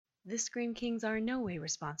The Scream Kings are in no way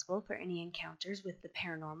responsible for any encounters with the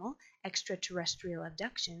paranormal, extraterrestrial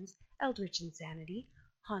abductions, eldritch insanity,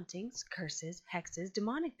 hauntings, curses, hexes,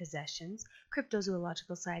 demonic possessions,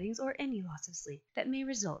 cryptozoological sightings, or any loss of sleep that may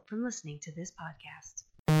result from listening to this podcast.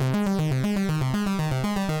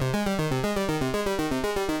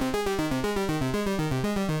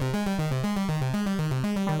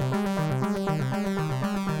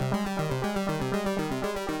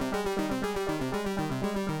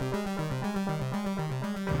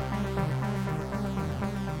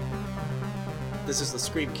 This is the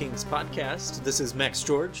Scream Kings podcast. This is Max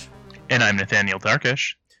George. And I'm Nathaniel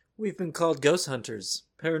Darkish. We've been called ghost hunters,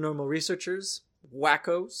 paranormal researchers,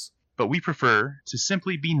 wackos. But we prefer to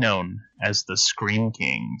simply be known as the Scream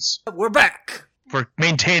Kings. We're back! For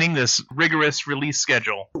maintaining this rigorous release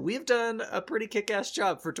schedule. We've done a pretty kick-ass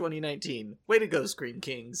job for 2019. Way to go, Scream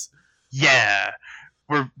Kings. Yeah!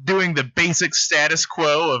 We're doing the basic status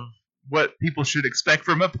quo of what people should expect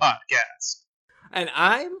from a podcast. And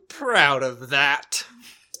I'm proud of that.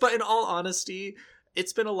 But in all honesty,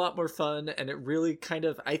 it's been a lot more fun, and it really kind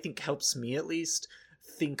of, I think, helps me at least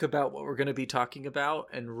think about what we're going to be talking about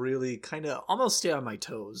and really kind of almost stay on my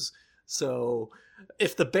toes. So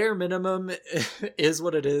if the bare minimum is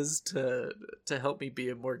what it is to help me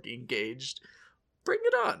be more engaged, bring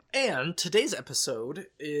it on. And today's episode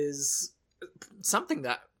is something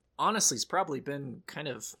that honestly has probably been kind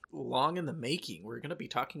of long in the making. We're going to be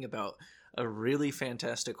talking about a really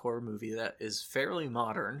fantastic horror movie that is fairly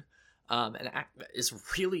modern and is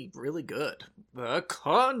really, really good. The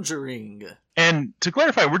Conjuring. And to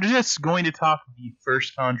clarify, we're just going to talk the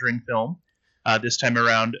first Conjuring film this time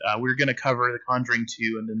around. We're going to cover The Conjuring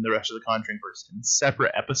 2 and then the rest of the Conjuringverse in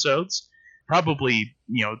separate episodes. Probably,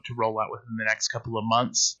 to roll out within the next couple of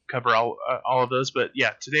months, cover all of those. But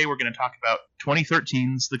yeah, today we're going to talk about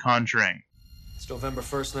 2013's The Conjuring. It's November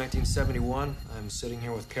 1st, 1971. I'm sitting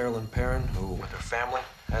here with Carolyn Perrin, who, with her family,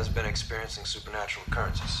 has been experiencing supernatural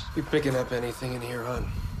occurrences. You picking up anything in here,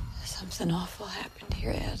 hon? Something awful happened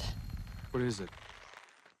here, Ed. What is it?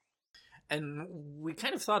 And we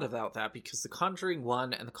kind of thought about that because The Conjuring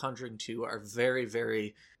 1 and The Conjuring 2 are very,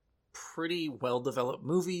 very pretty well-developed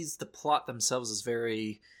movies. The plot themselves is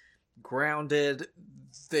very grounded.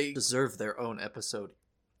 They deserve their own episode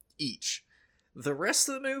each. The rest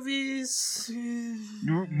of the movies...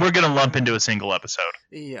 We're going to lump into a single episode.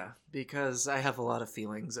 Yeah, because I have a lot of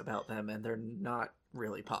feelings about them, and they're not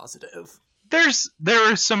really positive. There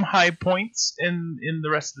are some high points in the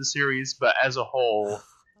rest of the series, but as a whole,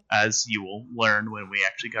 as you will learn when we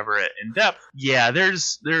actually cover it in depth, yeah,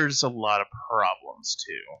 there's a lot of problems,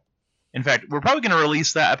 too. In fact, we're probably going to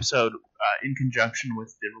release that episode in conjunction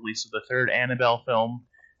with the release of the third Annabelle film,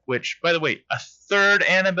 which, by the way, a third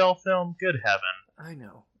Annabelle film? Good heaven. I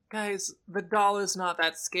know. Guys, the doll is not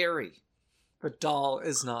that scary. The doll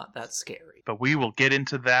is not that scary. But we will get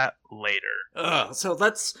into that later. So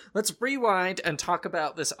let's rewind and talk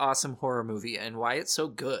about this awesome horror movie and why it's so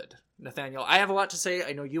good. Nathaniel, I have a lot to say.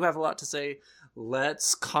 I know you have a lot to say.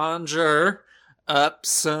 Let's conjure up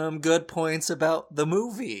some good points about the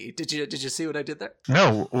movie. Did you see what I did there?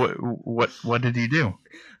 No. What did you do?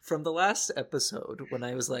 From the last episode, when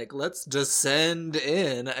I was like, let's descend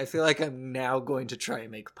in, I feel like I'm now going to try and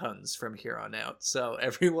make puns from here on out. So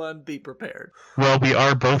everyone be prepared. Well, we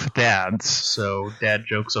are both dads, so dad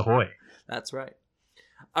jokes ahoy. That's right.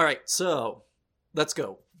 All right, so let's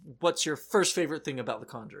go. What's your first favorite thing about The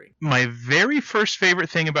Conjuring? My very first favorite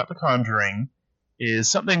thing about The Conjuring is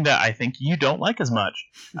something that I think you don't like as much,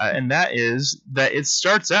 and that is that it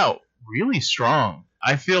starts out really strong.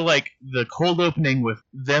 I feel like the cold opening with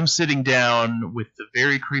them sitting down with the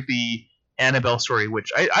very creepy Annabelle story,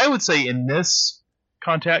 which I would say in this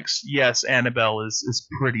context, yes, Annabelle is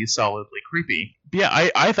pretty solidly creepy. But yeah,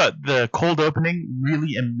 I thought the cold opening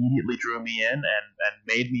really immediately drew me in and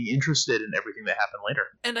made me interested in everything that happened later.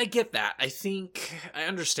 And I get that. I think I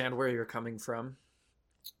understand where you're coming from.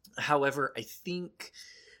 However, I think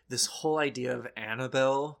this whole idea of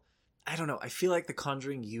Annabelle, I don't know, I feel like the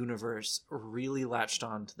Conjuring universe really latched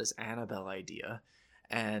on to this Annabelle idea.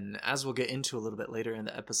 And as we'll get into a little bit later in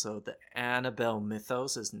the episode, the Annabelle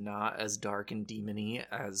mythos is not as dark and demony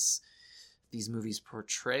as these movies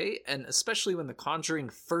portray. And especially when The Conjuring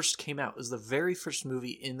first came out, it was the very first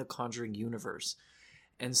movie in the Conjuring universe.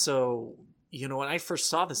 And so, when I first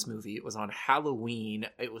saw this movie, it was on Halloween.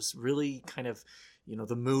 It was really kind of,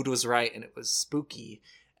 the mood was right and it was spooky.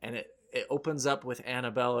 And it opens up with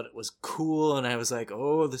Annabelle and it was cool. And I was like,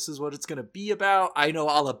 oh, this is what it's going to be about. I know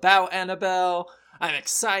all about Annabelle. I'm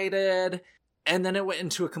excited. And then it went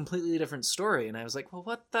into a completely different story, and I was like, well,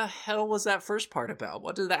 what the hell was that first part about?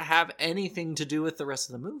 What did that have anything to do with the rest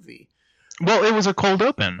of the movie? Well, it was a cold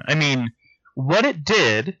open. I mean, what it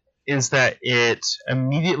did is that it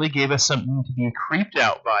immediately gave us something to be creeped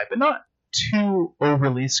out by, but not too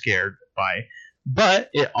overly scared by. But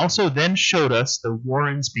it also then showed us the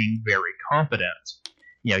Warrens being very competent.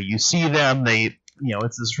 You see them,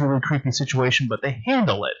 it's this really creepy situation, but they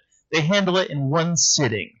handle it. They handle it in one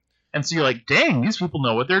sitting. And so you're like, dang, these people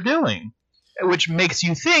know what they're doing. Which makes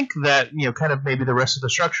you think that, kind of maybe the rest of the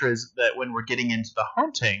structure is that when we're getting into the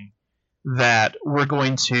haunting, that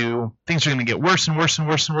things are going to get worse and worse and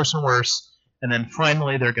worse and worse and worse. And then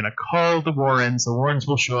finally they're going to call the Warrens. The Warrens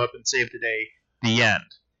will show up and save the day. The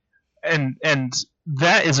end. And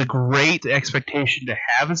that is a great expectation to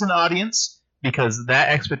have as an audience, because that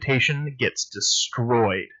expectation gets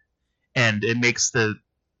destroyed. And it makes the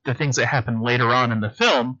things that happen later on in the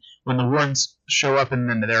film, when the Warrens show up and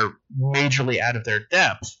then they're majorly out of their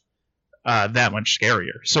depth, that much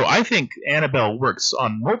scarier. So I think Annabelle works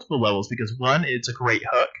on multiple levels because, one, it's a great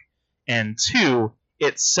hook, and two,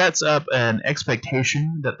 it sets up an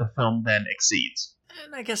expectation that the film then exceeds.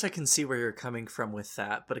 And I guess I can see where you're coming from with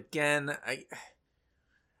that, but again,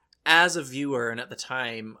 as a viewer, and at the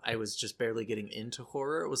time I was just barely getting into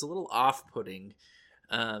horror, it was a little off-putting.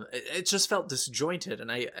 It just felt disjointed,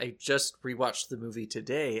 and I just rewatched the movie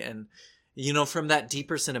today, and from that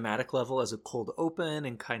deeper cinematic level as a cold open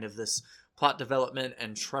and kind of this plot development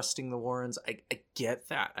and trusting the Warrens, I get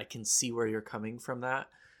that. I can see where you're coming from that.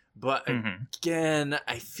 But again,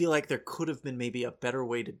 I feel like there could have been maybe a better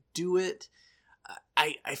way to do it.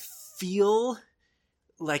 I feel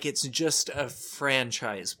like it's just a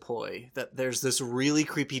franchise ploy, that there's this really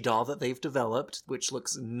creepy doll that they've developed, which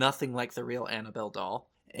looks nothing like the real Annabelle doll.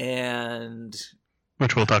 And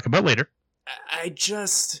which we'll talk about later.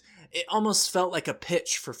 It almost felt like a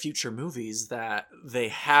pitch for future movies that they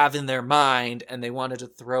have in their mind, and they wanted to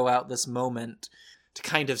throw out this moment to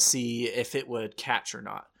kind of see if it would catch or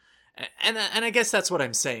not. And I guess that's what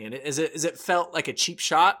I'm saying. Is it felt like a cheap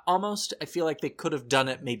shot almost? I feel like they could have done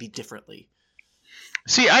it maybe differently.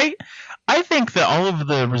 See, I think that all of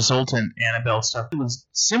the resultant Annabelle stuff was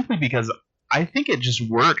simply because I think it just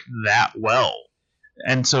worked that well.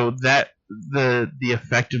 And so that the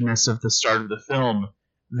effectiveness of the start of the film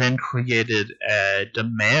then created a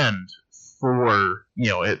demand for,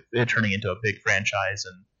 it turning into a big franchise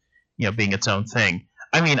and, being its own thing.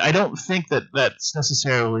 I mean, I don't think that that's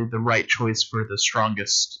necessarily the right choice for the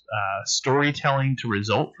strongest storytelling to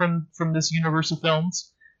result from this universe of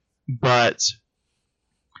films, but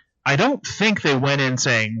I don't think they went in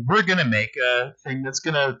saying, we're going to make a thing that's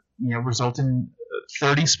going to, result in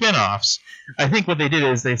 30 spin-offs. I think what they did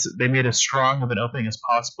is they made as strong of an opening as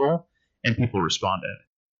possible, and people responded.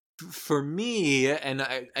 For me, and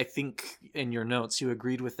I think in your notes you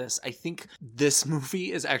agreed with this, I think this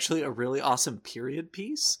movie is actually a really awesome period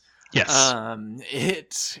piece. Yes.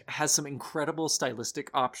 It has some incredible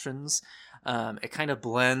stylistic options. It kind of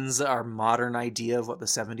blends our modern idea of what the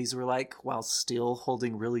 70s were like while still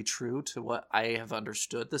holding really true to what I have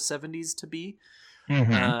understood the 70s to be.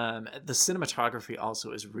 Mm-hmm. The cinematography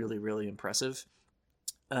also is really, really impressive.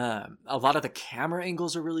 A lot of the camera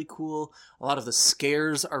angles are really cool. A lot of the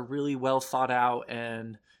scares are really well thought out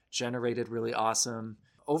and generated really awesome.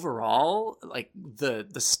 Overall, like the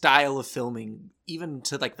style of filming, even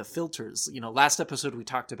to like the filters, last episode we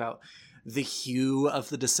talked about the hue of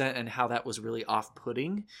The Descent and how that was really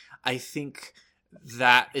off-putting. I think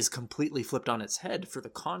that is completely flipped on its head for The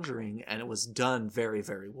Conjuring, and it was done very,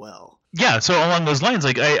 very well. Yeah, so along those lines,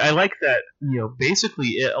 like I like that, basically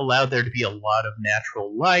it allowed there to be a lot of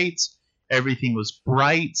natural light, everything was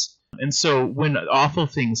bright, and so when awful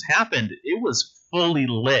things happened, it was fully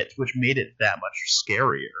lit, which made it that much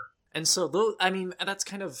scarier. And so, that's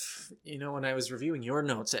kind of, when I was reviewing your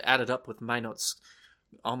notes, it added up with my notes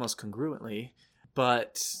almost congruently,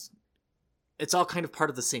 but it's all kind of part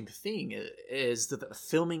of the same thing, is that the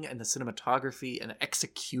filming and the cinematography and the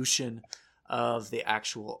execution of the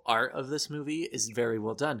actual art of this movie is very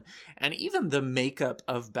well done. And even the makeup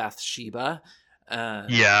of Bathsheba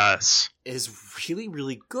yes, is really,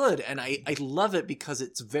 really good. And I love it because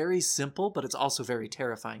it's very simple, but it's also very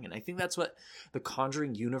terrifying. And I think that's what the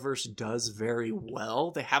Conjuring universe does very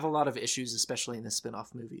well. They have a lot of issues, especially in the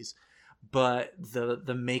spin-off movies. But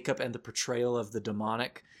the makeup and the portrayal of the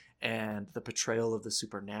demonic and the portrayal of the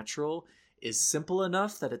supernatural is simple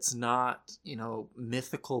enough that it's not,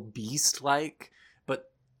 mythical beast-like,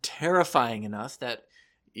 but terrifying enough that,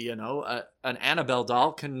 an Annabelle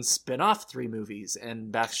doll can spin off 3 movies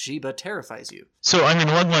and Bathsheba terrifies you. So, along the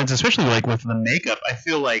lines, especially like with the makeup, I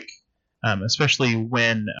feel like especially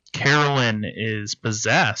when Carolyn is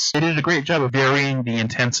possessed. They did a great job of varying the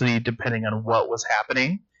intensity depending on what was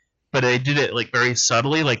happening, but they did it like very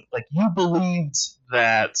subtly. Like you believed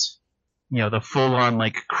that, the full on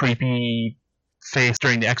like creepy face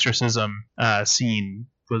during the exorcism scene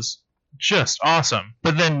was just awesome.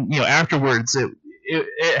 But then afterwards,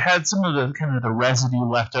 it had some of the kind of the residue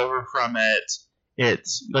left over from it.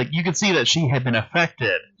 It's like you could see that she had been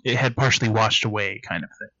affected. It had partially washed away, kind of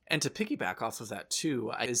thing. And to piggyback off of that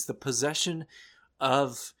too, is the possession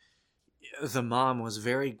of the mom was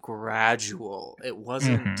very gradual. It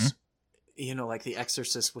wasn't, like The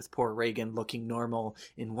Exorcist with poor Reagan looking normal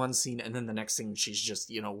in one scene, and then the next scene she's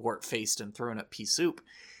just, wart-faced and throwing up pea soup.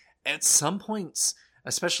 At some points,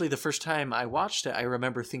 especially the first time I watched it, I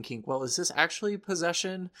remember thinking, well, is this actually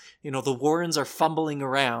possession? The Warrens are fumbling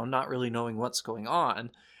around, not really knowing what's going on.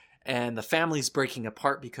 And the family's breaking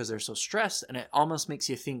apart because they're so stressed. And it almost makes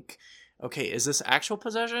you think, okay, is this actual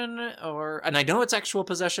possession? And I know it's actual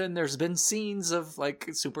possession. There's been scenes of like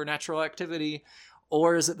supernatural activity.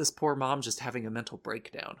 Or is it this poor mom just having a mental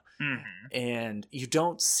breakdown? Mm-hmm. And you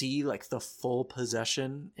don't see like the full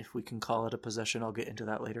possession, if we can call it a possession, I'll get into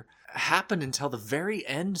that later, happen until the very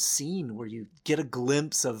end scene where you get a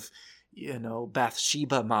glimpse of,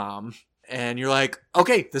 Bathsheba mom. And you're like,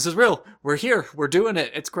 okay, this is real. We're here. We're doing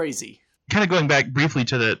it. It's crazy. Kind of going back briefly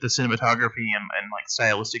to the cinematography and like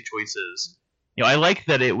stylistic choices. I like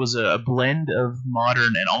that it was a blend of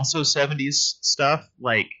modern and also 70s stuff.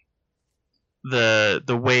 Like the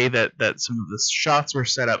way that some of the shots were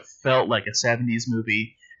set up felt like a 70s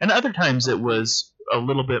movie. And other times it was a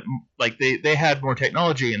little bit like they had more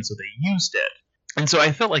technology and so they used it. And so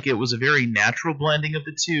I felt like it was a very natural blending of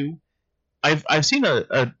the two. I've seen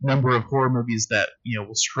a number of horror movies that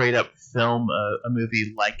will straight up film a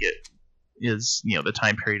movie like it is the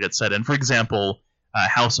time period it's set in. For example,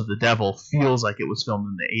 House of the Devil feels like it was filmed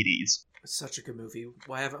in the 80s. It's such a good movie.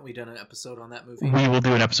 Why haven't we done an episode on that movie? We will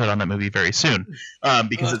do an episode on that movie very soon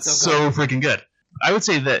because it's so freaking good. I would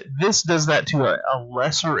say that this does that to a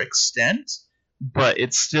lesser extent, but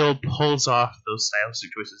it still pulls off those stylistic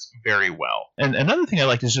choices very well. And another thing I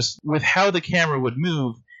liked is just with how the camera would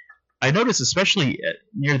move. I noticed, especially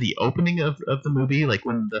near the opening of the movie, like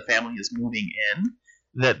when the family is moving in,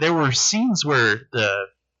 that there were scenes where the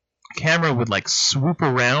camera would like swoop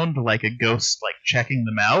around like a ghost, like checking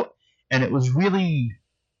them out, and it was really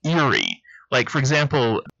eerie. Like, for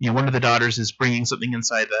example, one of the daughters is bringing something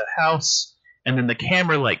inside the house, and then the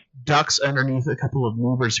camera like ducks underneath a couple of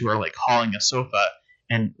movers who are like hauling a sofa,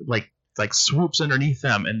 and like swoops underneath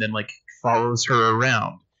them, and then like follows her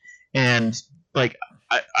around, and like.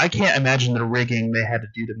 I can't imagine the rigging they had to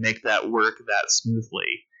do to make that work that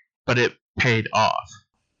smoothly, but it paid off.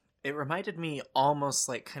 It reminded me almost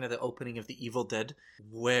like kind of the opening of The Evil Dead,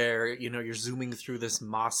 where, you're zooming through this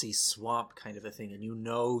mossy swamp kind of a thing, and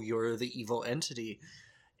you're the evil entity.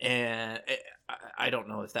 And I don't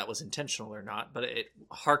know if that was intentional or not, but it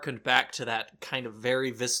harkened back to that kind of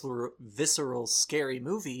very visceral, scary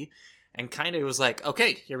movie. And kind of was like,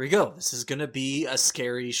 okay, here we go. This is going to be a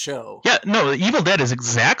scary show. Yeah, no, Evil Dead is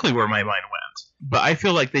exactly where my mind went. But I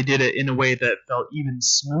feel like they did it in a way that felt even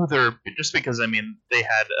smoother, just because, they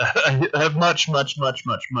had a much, much, much,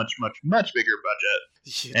 much, much, much, much bigger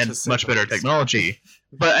budget and much better technology.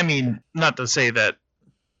 But, not to say that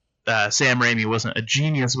Sam Raimi wasn't a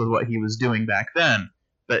genius with what he was doing back then,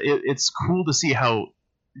 but it's cool to see how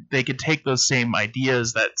they could take those same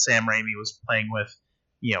ideas that Sam Raimi was playing with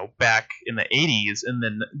back in the 80s, and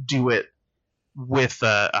then do it with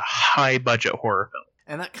a high-budget horror film.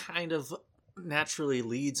 And that kind of naturally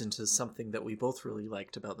leads into something that we both really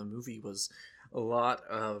liked about the movie, was a lot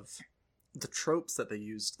of the tropes that they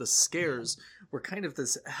used. The scares were kind of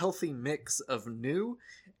this healthy mix of new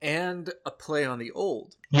and a play on the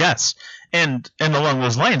old. Yes, and along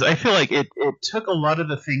those lines, I feel like it took a lot of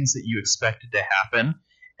the things that you expected to happen,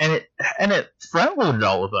 and it front-loaded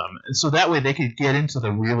all of them, so that way they could get into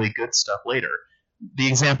the really good stuff later. The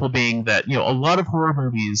example being that a lot of horror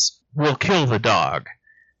movies will kill the dog,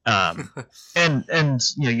 and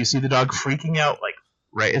you see the dog freaking out like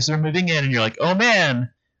right as they're moving in, and you're like, oh man,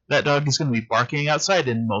 that dog is going to be barking outside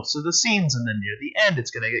in most of the scenes, and then near the end it's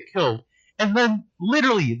going to get killed. And then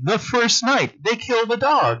literally the first night they kill the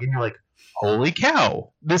dog, and you're like, holy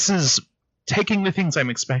cow, this is taking the things I'm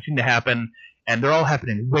expecting to happen. And they're all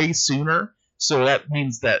happening way sooner, so that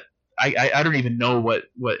means that I don't even know what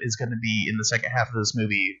is going to be in the second half of this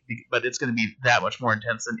movie, but it's going to be that much more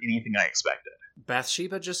intense than anything I expected.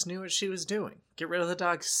 Bathsheba just knew what she was doing. Get rid of the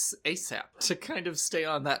dog ASAP. To kind of stay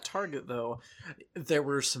on that target, though, there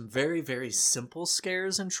were some very, very simple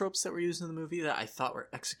scares and tropes that were used in the movie that I thought were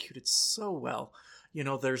executed so well. You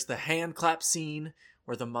know, there's the hand clap scene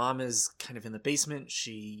where the mom is kind of in the basement.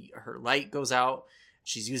 Her light goes out.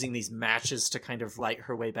 She's using these matches to kind of light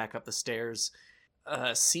her way back up the stairs.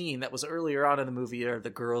 A scene that was earlier on in the movie where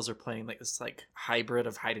the girls are playing like this like hybrid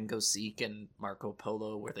of hide and go seek and Marco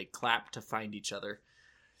Polo where they clap to find each other.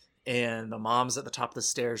 And the mom's at the top of the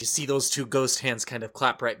stairs. You see those two ghost hands kind of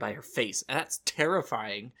clap right by her face. And that's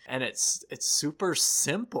terrifying. And it's super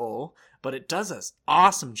simple, but it does an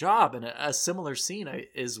awesome job. And a similar scene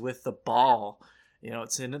is with the ball. You know,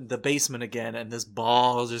 it's in the basement again, and this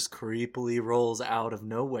ball just creepily rolls out of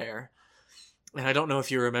nowhere. And I don't know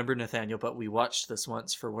if you remember, Nathaniel, but we watched this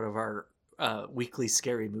once for one of our weekly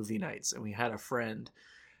scary movie nights, and we had a friend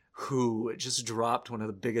who just dropped one of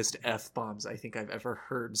the biggest F-bombs I think I've ever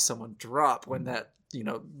heard someone drop when that, you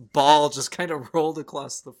know, ball just kind of rolled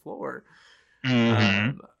across the floor.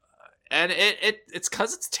 Mm-hmm. And it's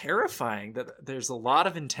because it's terrifying that there's a lot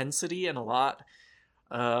of intensity and a lot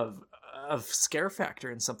of scare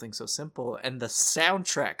factor in something so simple. And the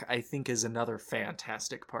soundtrack, I think, is another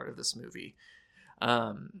fantastic part of this movie.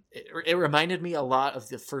 It reminded me a lot of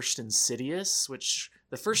the first Insidious, which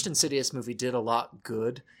the first Insidious movie did a lot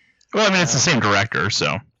good. Well, I mean, it's the same director,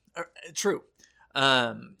 so. True.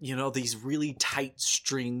 You know, these really tight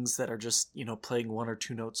strings that are just, you know, playing one or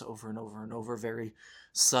two notes over and over and over very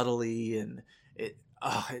subtly, and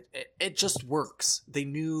it just works. They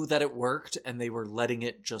knew that it worked, and they were letting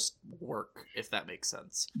it just work, if that makes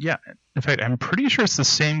sense. Yeah. In fact, I'm pretty sure it's the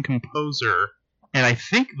same composer, and I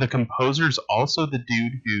think the composer's also the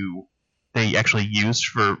dude who they actually used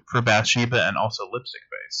for Bathsheba and also Lipstick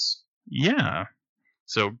Face. Yeah.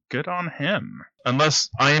 So good on him. Unless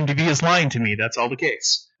IMDb is lying to me, that's all the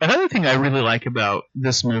case. Another thing I really like about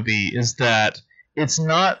this movie is that it's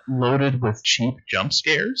not loaded with cheap jump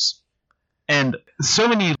scares. And so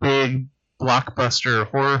many big blockbuster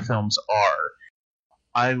horror films are.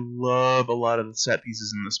 I love a lot of the set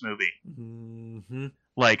pieces in this movie. Mm-hmm.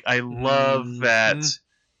 Like, I love that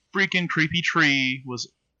freaking creepy tree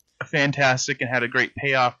was fantastic and had a great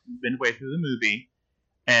payoff midway through the movie.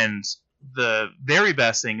 And the very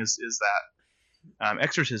best thing is that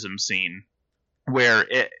exorcism scene where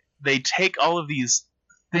they take all of these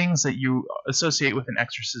things that you associate with an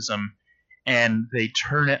exorcism and they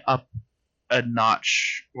turn it up a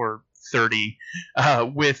notch or 30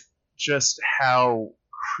 with just how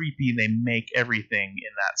creepy they make everything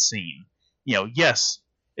in that scene. You know, yes,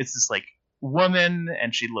 it's this like woman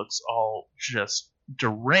and she looks all just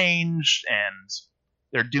deranged and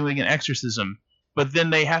they're doing an exorcism, but then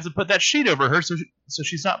they have to put that sheet over her so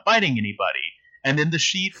she's not biting anybody. And then the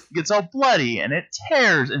sheet gets all bloody and it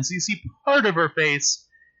tears, and so you see part of her face,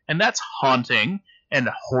 and that's haunting and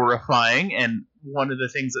horrifying, and one of the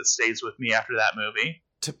things that stays with me after that movie.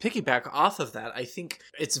 To piggyback off of that, I think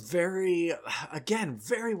it's very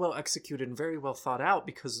well executed and very well thought out,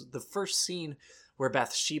 because the first scene where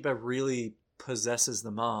Bathsheba really possesses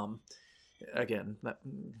the mom, again, that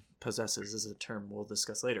possesses is a term we'll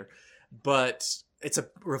discuss later, but it's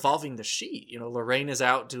revolving the sheet. You know, Lorraine is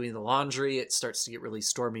out doing the laundry. It starts to get really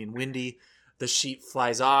stormy and windy. The sheet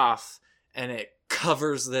flies off and it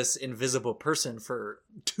covers this invisible person for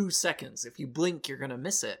 2 seconds. If you blink, you're going to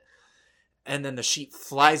miss it. And then the sheet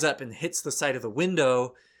flies up and hits the side of the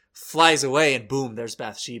window, flies away, and boom, there's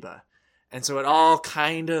Bathsheba. And so it all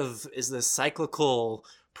kind of is this cyclical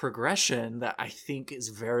progression that I think is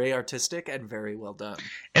very artistic and very well done.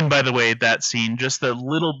 And by the way, that scene, just the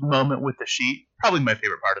little moment with the sheet, probably my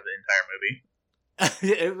favorite part of the entire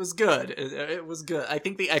movie. It was good. It was good. I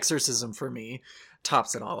think the exorcism for me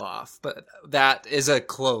tops it all off, but that is a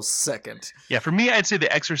close second. Yeah, for me, I'd say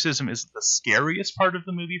the exorcism is the scariest part of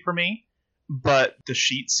the movie for me, but the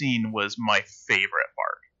sheet scene was my favorite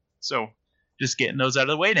part. So just getting those out of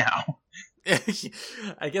the way now.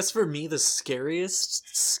 I guess for me, the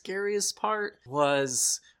scariest part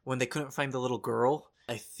was when they couldn't find the little girl.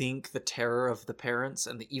 I think the terror of the parents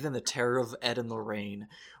and even the terror of Ed and Lorraine,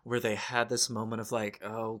 where they had this moment of like,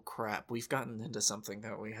 oh crap, we've gotten into something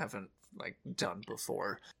that we haven't like done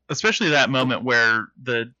before. Especially that moment where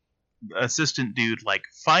the assistant dude like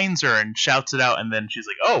finds her and shouts it out, and then she's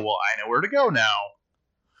like, oh, well, I know where to go now.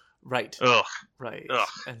 Right. Ugh. Right. Ugh.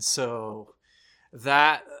 And so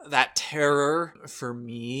that terror for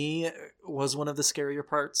me was one of the scarier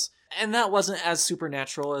parts, and that wasn't as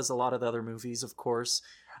supernatural as a lot of the other movies, of course.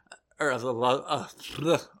 or a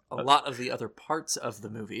lot of the other parts of the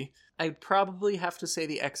movie. I'd probably have to say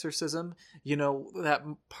the exorcism. You know, that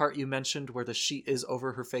part you mentioned where the sheet is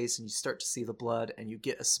over her face and you start to see the blood and you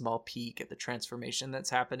get a small peek at the transformation that's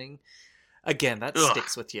happening. Again, that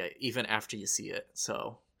sticks with you even after you see it.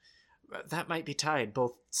 So that might be tied,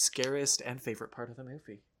 both scariest and favorite part of the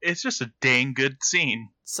movie. It's just a dang good scene.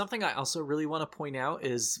 Something I also really want to point out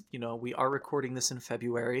is, you know, we are recording this in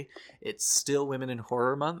February. It's still Women in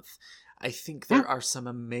Horror Month. I think there are some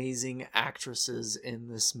amazing actresses in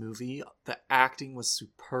this movie. The acting was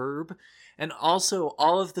superb. And also,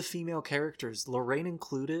 all of the female characters, Lorraine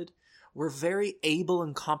included, were very able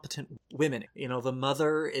and competent women. You know, the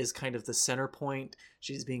mother is kind of the center point.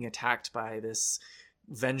 She's being attacked by this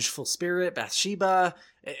vengeful spirit, Bathsheba.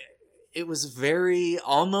 It was very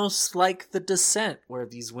almost like The Descent, where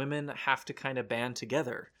these women have to kind of band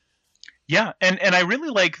together. Yeah, and I really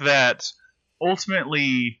like that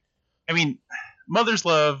ultimately. I mean, Mother's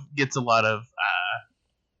Love gets a lot of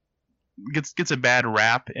gets a bad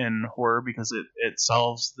rap in horror because it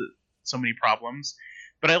solves so many problems.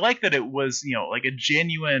 But I like that it was, you know, like a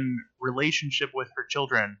genuine relationship with her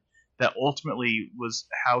children that ultimately was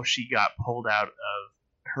how she got pulled out of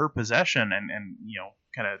her possession and you know,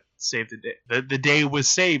 kind of saved the day. The day was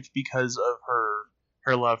saved because of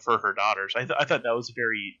her love for her daughters. I thought that was a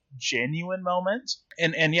very genuine moment.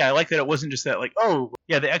 And yeah, I like that it wasn't just that, like, oh,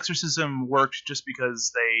 yeah, the exorcism worked just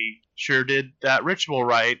because they sure did that ritual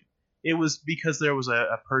right. It was because there was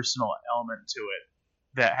a personal element to it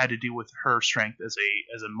that had to do with her strength as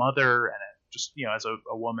a mother and just, you know, as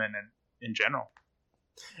a woman and in general.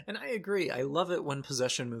 And I agree. I love it when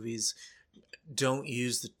possession movies don't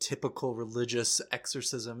use the typical religious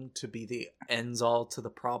exorcism to be the ends all to the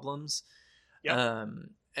problems. Yep.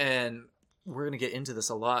 And we're going to get into this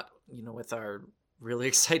a lot, you know, with our really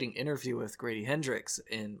exciting interview with Grady Hendrix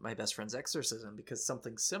in My Best Friend's Exorcism, because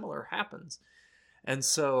something similar happens. And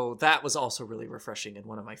so that was also really refreshing and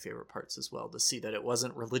one of my favorite parts as well, to see that it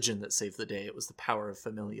wasn't religion that saved the day. It was the power of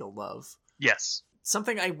familial love. Yes.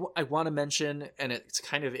 Something I want to mention, and it's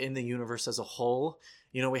kind of in the universe as a whole.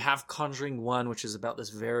 You know, we have Conjuring 1, which is about this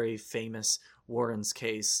very famous Warren's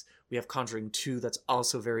case. We have Conjuring 2, that's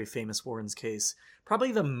also very famous Warren's case.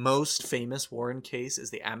 Probably the most famous Warren case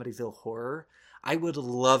is the Amityville Horror. I would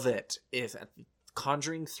love it if at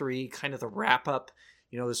Conjuring 3, kind of the wrap-up,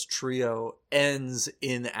 you know, this trio ends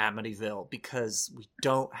in Amityville, because we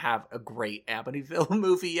don't have a great Amityville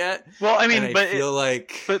movie yet. Well, I mean,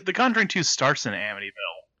 but The Conjuring 2 starts in Amityville.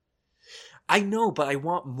 I know, but I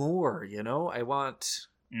want more, you know? I want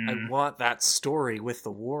that story with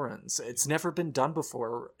the Warrens. It's never been done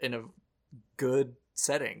before in a good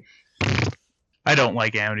setting. I don't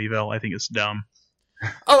like Amityville. I think it's dumb.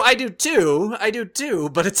 Oh, I do too,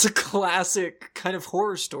 but it's a classic kind of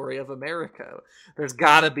horror story of America. There's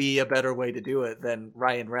gotta be a better way to do it than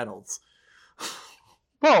Ryan Reynolds.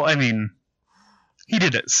 Well, I mean, he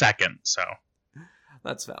did it second, so.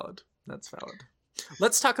 That's valid.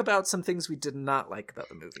 Let's talk about some things we did not like about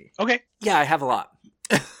the movie. Okay. Yeah, I have a lot.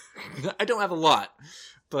 I don't have a lot,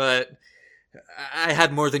 but I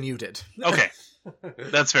had more than you did. Okay.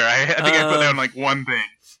 That's fair. I think I put down like one thing.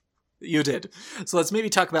 You did. So let's maybe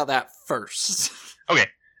talk about that first. Okay.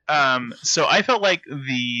 So I felt like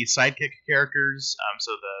the sidekick characters,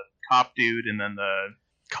 so the cop dude and then the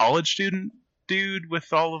college student dude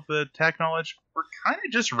with all of the tech knowledge, were kind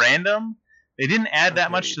of just random. They didn't add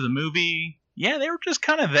that much to the movie. Yeah, they were just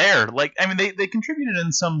kind of there. Like, I mean, they contributed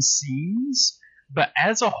in some scenes, but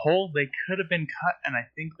as a whole, they could have been cut, and I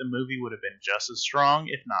think the movie would have been just as strong,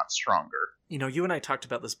 if not stronger. You know, you and I talked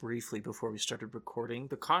about this briefly before we started recording.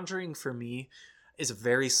 The Conjuring, for me, is a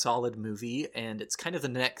very solid movie, and it's kind of the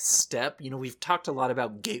next step. You know, we've talked a lot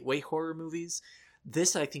about gateway horror movies.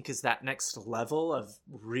 This, I think, is that next level of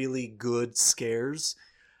really good scares.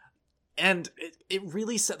 And it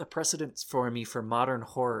really set the precedence for me for modern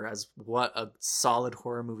horror as what a solid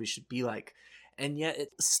horror movie should be like. And yet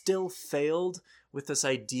it still failed with this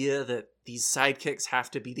idea that these sidekicks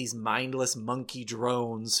have to be these mindless monkey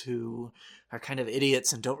drones who are kind of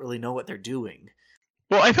idiots and don't really know what they're doing.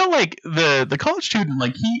 Well, I felt like the college student,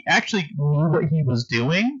 like, he actually knew what he was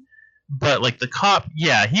doing, but like the cop,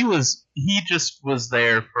 yeah, he just was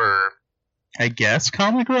there for, I guess,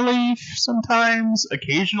 comic relief sometimes,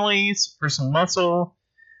 occasionally for some muscle.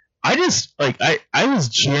 I just, like, I was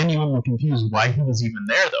genuinely confused why he was even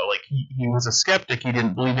there, though. Like, he was a skeptic, he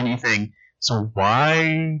didn't believe anything, so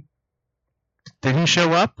why did he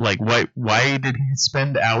show up? Like, why did he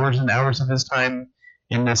spend hours and hours of his time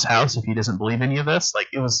in this house if he doesn't believe any of this? Like,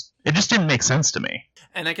 it just didn't make sense to me.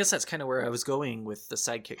 And I guess that's kind of where I was going with the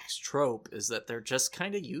sidekicks trope, is that they're just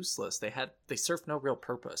kind of useless. They serve no real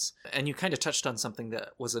purpose. And you kind of touched on something that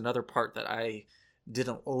was another part that I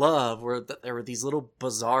didn't love, where that there were these little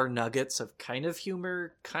bizarre nuggets of kind of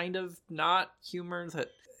humor, kind of not humor, that,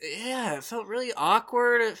 yeah, it felt really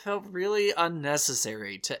awkward. It felt really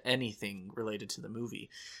unnecessary to anything related to the movie.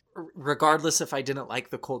 Regardless if I didn't like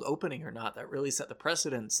the cold opening or not, that really set the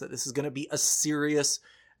precedence that this is going to be a serious,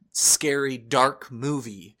 scary, dark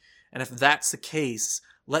movie. And if that's the case,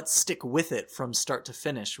 let's stick with it from start to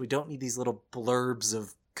finish. We don't need these little blurbs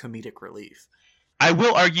of comedic relief. I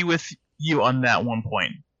will argue with you on that one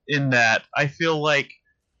point, in that I feel like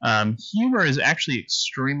humor is actually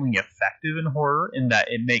extremely effective in horror, in that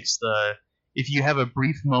it makes if you have a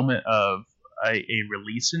brief moment of a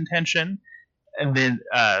release intention, and then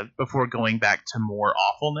before going back to more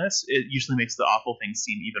awfulness, it usually makes the awful thing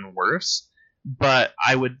seem even worse. But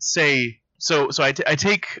I would say, so I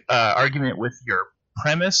take argument with your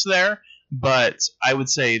premise there, but I would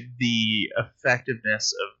say the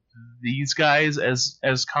effectiveness of these guys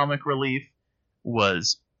as comic relief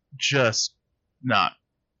was just not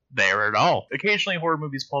there at all. Occasionally horror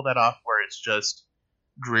movies pull that off, where it's just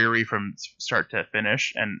dreary from start to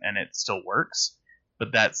finish, and it still works,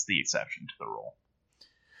 but that's the exception to the rule.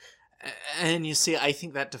 And you see, I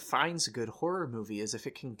think that defines a good horror movie, is if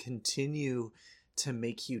it can continue to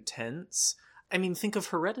make you tense. I mean, think of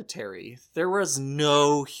Hereditary. There was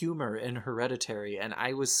no humor in Hereditary, and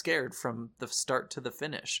I was scared from the start to the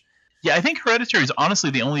finish. Yeah, I think Hereditary is honestly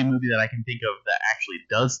the only movie that I can think of that actually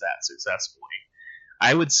does that successfully.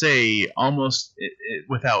 I would say almost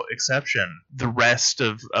without exception, the rest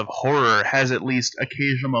of horror has at least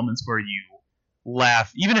occasional moments where you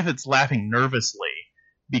laugh, even if it's laughing nervously,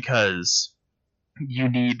 because you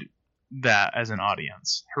need that as an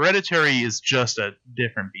audience. Hereditary is just a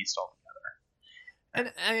different beast altogether.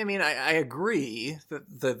 And I mean, I agree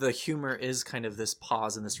that the humor is kind of this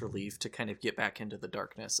pause and this relief to kind of get back into the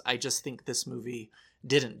darkness. I just think this movie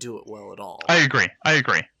didn't do it well at all. I agree.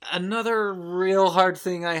 Another real hard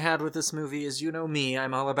thing I had with this movie is, you know me,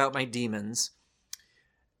 I'm all about my demons.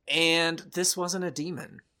 And this wasn't a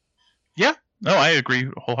demon. Yeah, no, I agree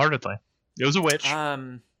wholeheartedly. It was a witch.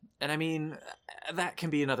 And I mean, that can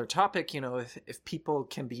be another topic, you know, if people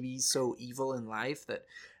can be so evil in life that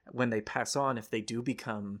when they pass on, if they do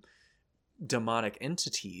become demonic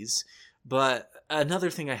entities. But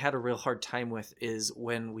another thing I had a real hard time with is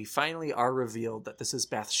when we finally are revealed that this is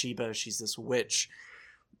Bathsheba, she's this witch.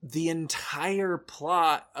 The entire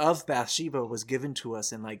plot of Bathsheba was given to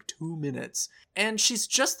us in like 2 minutes. And she's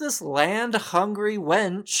just this land-hungry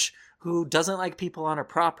wench who doesn't like people on her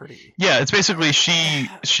property. Yeah, it's basically she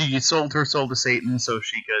sold her soul to Satan so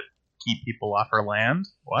she could keep people off her land.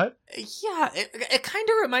 What? Yeah, it kind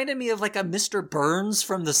of reminded me of like a Mr. Burns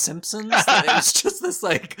from The Simpsons. It was just this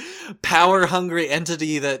like power-hungry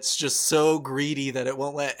entity that's just so greedy that it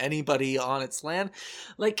won't let anybody on its land.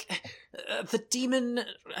 Like, the demon,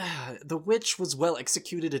 the witch was well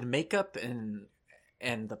executed in makeup and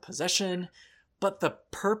the possession, but the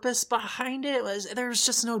purpose behind it was, there's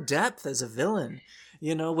just no depth as a villain.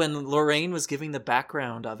 You know, when Lorraine was giving the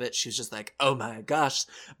background of it, she was just like, oh my gosh,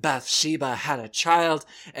 Bathsheba had a child,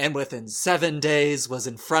 and within 7 days was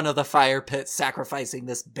in front of the fire pit sacrificing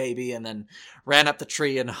this baby, and then ran up the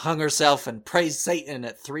tree and hung herself and praised Satan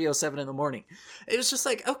at 3:07 in the morning. It was just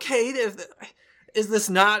like, okay,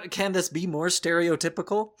 can this be more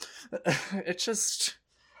stereotypical? It's just,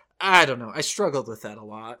 I don't know. I struggled with that a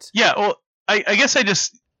lot. Yeah, well, I guess I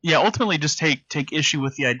just... Yeah, ultimately just take issue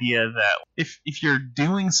with the idea that if you're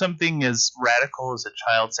doing something as radical as a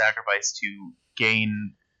child sacrifice to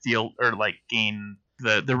gain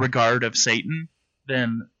the regard of Satan,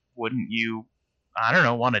 then wouldn't you, I don't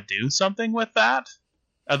know, want to do something with that?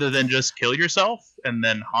 Other than just kill yourself and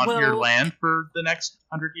then haunt your land for the next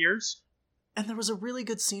 100 years? And there was a really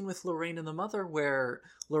good scene with Lorraine and the mother where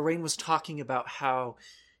Lorraine was talking about how,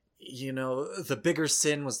 you know, the bigger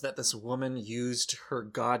sin was that this woman used her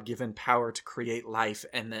God-given power to create life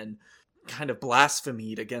and then kind of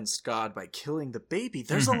blasphemed against God by killing the baby.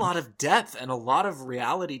 There's a lot of depth and a lot of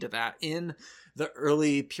reality to that in the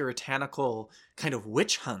early puritanical kind of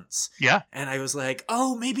witch hunts. Yeah. And I was like,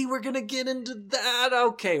 oh, maybe we're going to get into that.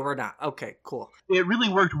 Okay, we're not. Okay, cool. It really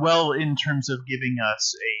worked well in terms of giving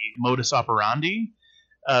us a modus operandi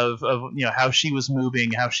of you know, how she was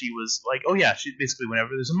moving, how she was like, oh yeah, she basically, whenever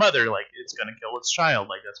there's a mother, like, it's gonna kill its child,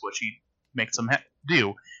 like that's what she makes them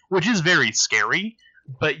do, which is very scary.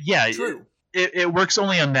 But yeah, true. it works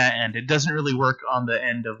only on that end. It doesn't really work on the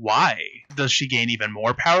end of why. Does she gain even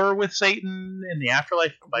more power with Satan in the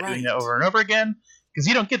afterlife by doing that over and over again? Because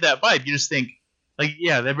you don't get that vibe. You just think, like,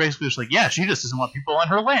 yeah, they're basically just like, yeah, she just doesn't want people on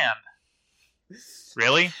her land.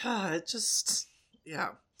 Really? It just, yeah.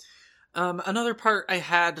 Another part I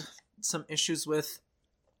had some issues with,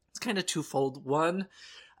 it's kind of twofold. One,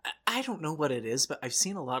 I don't know what it is, but I've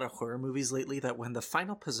seen a lot of horror movies lately that when the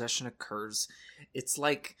final possession occurs, it's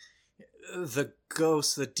like the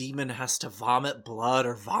ghost, the demon has to vomit blood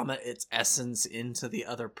or vomit its essence into the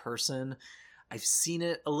other person. I've seen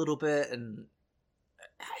it a little bit, and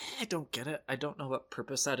I don't get it. I don't know what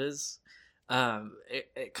purpose that is.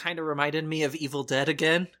 It kind of reminded me of Evil Dead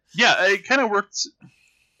again. Yeah, it kind of worked,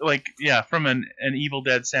 like, yeah, from an Evil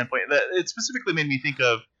Dead standpoint. It specifically made me think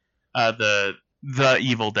of the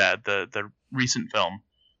Evil Dead, the recent film.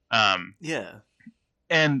 Yeah.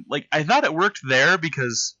 And, like, I thought it worked there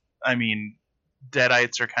because, I mean,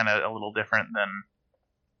 Deadites are kind of a little different than,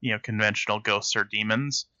 you know, conventional ghosts or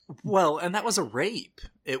demons. Well, and that was a rape.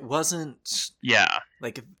 It wasn't... Yeah.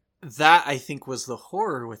 Like, that, I think, was the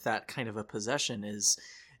horror with that kind of a possession is,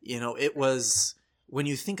 you know, it was... When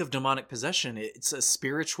you think of demonic possession, it's a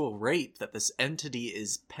spiritual rape that this entity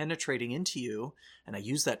is penetrating into you, and I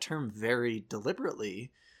use that term very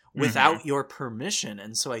deliberately, without your permission.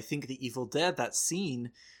 And so I think the Evil Dead, that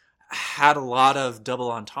scene, had a lot of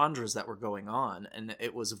double entendres that were going on, and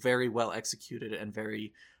it was very well executed and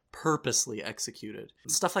very purposely executed.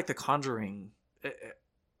 Stuff like The Conjuring,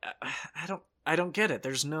 I don't get it.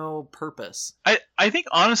 There's no purpose. I think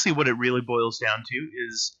honestly what it really boils down to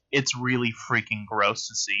is it's really freaking gross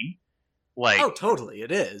to see. Like, oh, totally,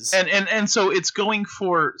 it is. And so it's going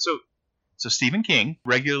for so Stephen King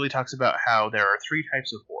regularly talks about how there are three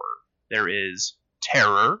types of horror. There is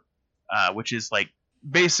terror, which is like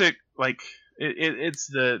basic, like it's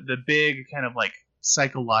the big kind of like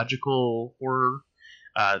psychological horror.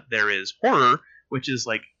 There is horror, which is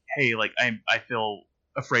like, hey, like I feel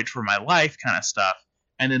afraid for my life kind of stuff.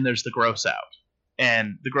 And then there's the gross out.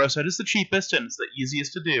 And the gross out is the cheapest and it's the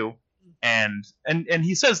easiest to do. And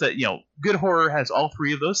he says that, you know, good horror has all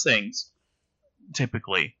three of those things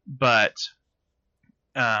typically. But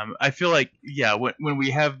I feel like, yeah, when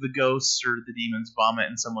we have the ghosts or the demons vomit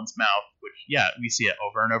in someone's mouth, which, yeah, we see it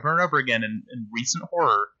over and over and over again in recent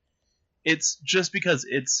horror, it's just because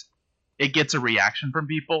it gets a reaction from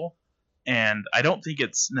people. And I don't think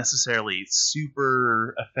it's necessarily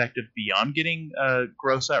super effective beyond getting a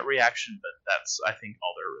gross out reaction, but that's, I think,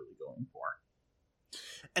 all they're really going for.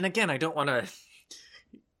 And again, I don't want to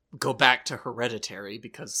go back to Hereditary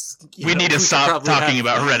because we need to stop talking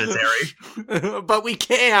about Hereditary. But we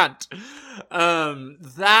can't.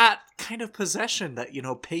 That kind of possession that, you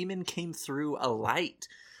know, Payman came through a light.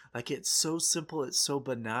 Like, it's so simple, it's so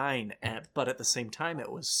benign, but at the same time,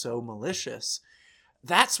 it was so malicious.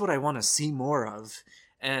 That's what I want to see more of,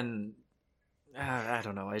 and I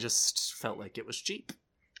don't know, I just felt like it was cheap.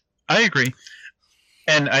 I agree.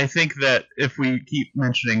 And I think that if we keep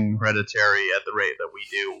mentioning Hereditary at the rate that we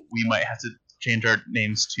do, we might have to change our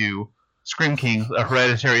names to Scream King, a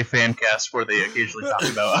Hereditary fan cast where they occasionally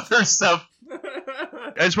talk about other stuff.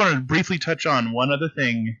 I just wanted to briefly touch on one other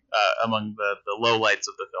thing among the lowlights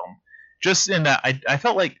of the film. Just in that I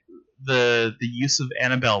felt like the use of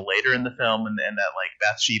Annabelle later in the film and that like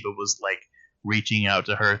Bathsheba was like reaching out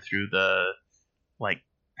to her through the like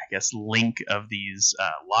I guess link of these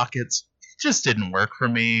lockets just didn't work for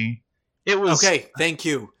me. It was okay. Thank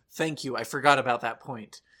you. I forgot about that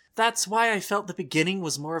point. That's why I felt the beginning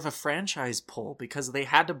was more of a franchise pull because they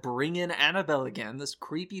had to bring in Annabelle again, this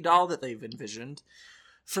creepy doll that they've envisioned.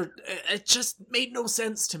 It just made no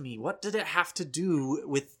sense to me. What did it have to do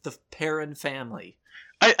with the Perrin family?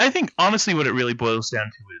 I think, honestly, what it really boils down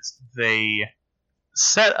to is they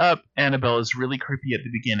set up Annabelle as really creepy at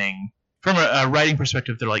the beginning. From a writing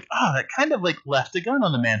perspective, they're like, that kind of like left a gun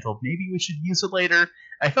on the mantle. Maybe we should use it later.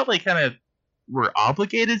 I felt like kind of were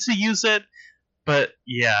obligated to use it. But,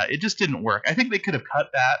 yeah, it just didn't work. I think they could have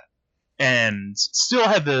cut that and still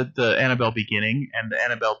had the Annabelle beginning, and the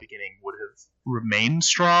Annabelle beginning would have remained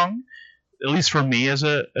strong, at least for me as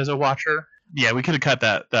a watcher. Yeah, we could have cut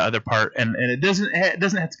that other part, and it doesn't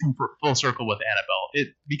have to come full circle with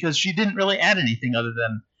Annabelle, because she didn't really add anything other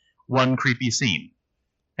than one creepy scene,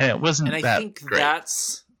 and it wasn't. And I think great.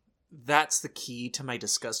 That's the key to my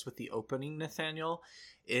disgust with the opening, Nathaniel.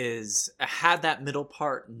 Is had that middle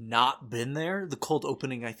part not been there, the cold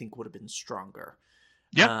opening I think would have been stronger.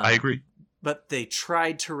 Yeah, I agree. But they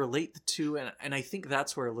tried to relate the two, and I think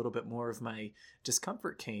that's where a little bit more of my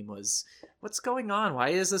discomfort came was, what's going on? Why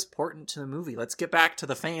is this important to the movie? Let's get back to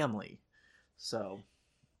the family. So,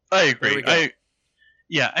 I There agree. we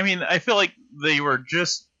go. I mean, I feel like they were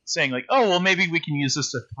just saying like, oh, well, maybe we can use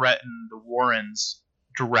this to threaten the Warrens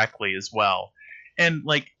directly as well. And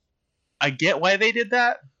like, I get why they did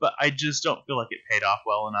that, but I just don't feel like it paid off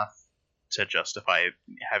well enough to justify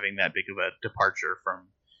having that big of a departure from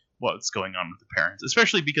what's going on with the parents,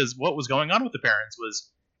 especially because what was going on with the parents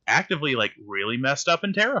was actively like really messed up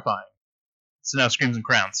and terrifying. So now Screams and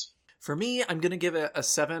Crowns. For me, I'm going to give it a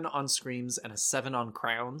 7 on Screams and a 7 on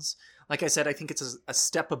Crowns. Like I said, I think it's a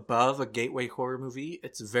step above a gateway horror movie.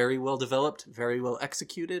 It's very well developed, very well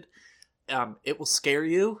executed. It will scare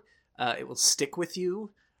you. It will stick with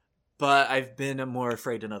you. But I've been more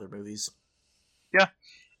afraid in other movies. Yeah.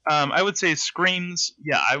 I would say Screams,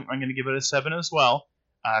 I'm going to give it a 7 as well.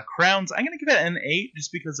 Crowns, I'm going to give it an 8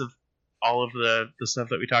 just because of all of the stuff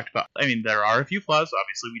that we talked about. I mean, there are a few flaws,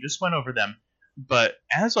 obviously. We just went over them. But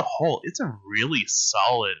as a whole, it's a really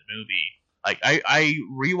solid movie. Like, I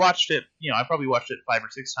rewatched it, I probably watched it 5 or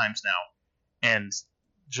 6 times now. And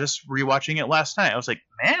just rewatching it last night, I was like,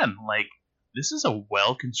 man, like, this is a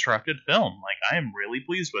well-constructed film. Like, I am really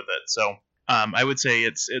pleased with it. So, I would say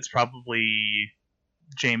it's probably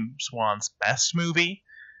James Wan's best movie.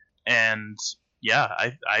 And, yeah,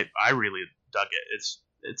 I really dug it.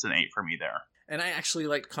 It's an 8 for me there. And I actually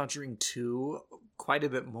liked Conjuring 2 quite a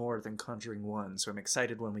bit more than Conjuring 1, so I'm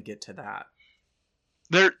excited when we get to that.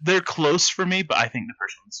 They're close for me, but I think the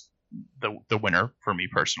first one's the winner for me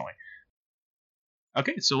personally.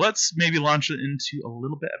 Okay, so let's maybe launch it into a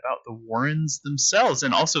little bit about the Warrens themselves,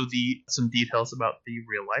 and also some details about the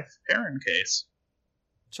real life Perrin case.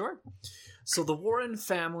 Sure. So the Warren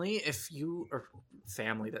family,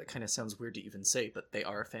 family, that kind of sounds weird to even say, but they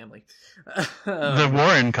are a family. The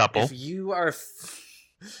Warren couple. If you are,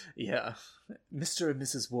 Mr. and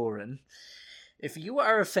Mrs. Warren. If you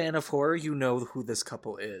are a fan of horror, you know who this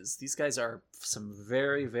couple is. These guys are some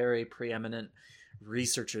very, very preeminent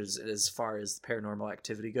researchers as far as paranormal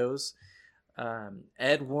activity goes.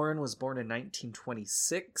 Ed Warren was born in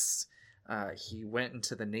 1926. He went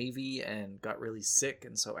into the Navy and got really sick,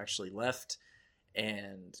 and so actually left.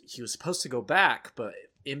 And he was supposed to go back, but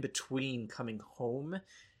in between coming home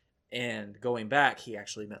and going back, he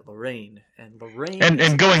actually met Lorraine. And Lorraine...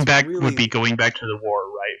 And going back really... would be going back to the war,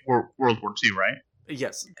 right? World War II, right?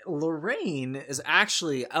 Yes. Lorraine is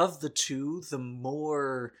actually, of the two, the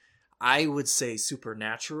more, I would say,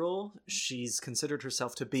 supernatural. She's considered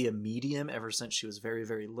herself to be a medium ever since she was very,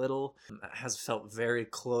 very little. Has felt very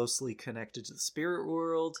closely connected to the spirit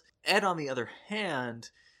world. Ed, on the other hand...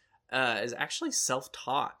 is actually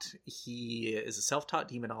self-taught. He is a self-taught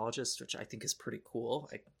demonologist, which I think is pretty cool.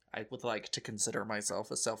 I would like to consider myself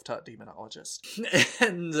a self-taught demonologist.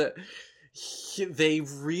 And they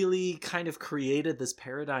really kind of created this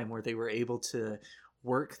paradigm where they were able to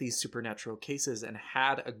work these supernatural cases and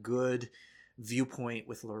had a good viewpoint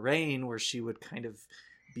with Lorraine, where she would kind of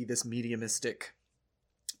be this mediumistic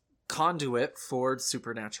conduit for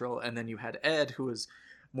supernatural. And then you had Ed, who was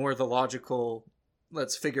more the logical...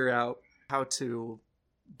 let's figure out how to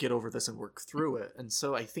get over this and work through it. And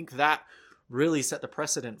so I think that really set the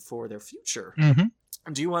precedent for their future.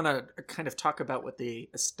 Mm-hmm. Do you want to kind of talk about what they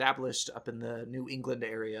established up in the New England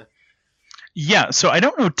area? Yeah, so I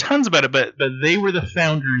don't know tons about it, but they were the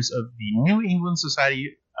founders of the New England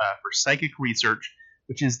Society for Psychic Research,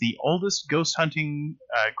 which is the oldest ghost hunting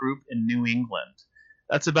group in New England.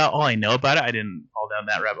 That's about all I know about it. I didn't fall down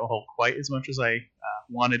that rabbit hole quite as much as I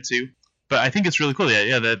wanted to. But I think it's really cool,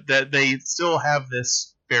 that they still have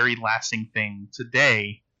this very lasting thing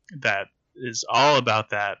today that is all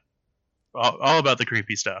about that, all about the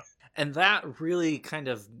creepy stuff. And that really kind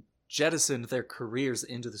of jettisoned their careers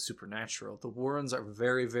into the supernatural. The Warrens are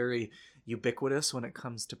very, very ubiquitous when it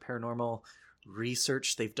comes to paranormal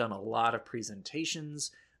research. They've done a lot of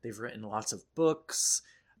presentations. They've written lots of books.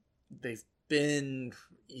 They've been,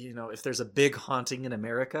 if there's a big haunting in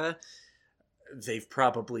America... they've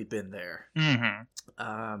probably been there.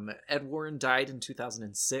 Mm-hmm. Ed Warren died in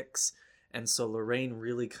 2006, and so Lorraine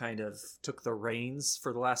really kind of took the reins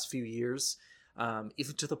for the last few years,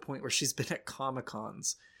 even to the point where she's been at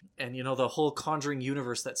Comic-Cons. And, the whole Conjuring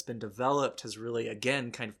universe that's been developed has really,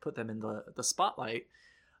 again, kind of put them in the spotlight.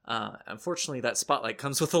 Unfortunately, that spotlight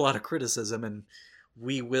comes with a lot of criticism, and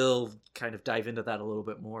we will kind of dive into that a little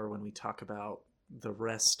bit more when we talk about the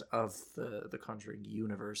rest of the Conjuring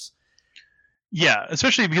universe. Yeah,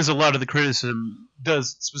 especially because a lot of the criticism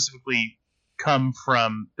does specifically come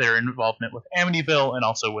from their involvement with Amityville and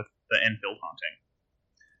also with the Enfield haunting.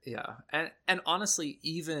 Yeah, and honestly,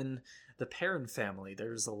 even the Perrin family,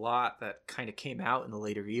 there's a lot that kind of came out in the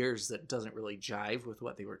later years that doesn't really jive with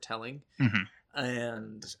what they were telling. Mm-hmm.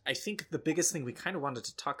 And I think the biggest thing we kind of wanted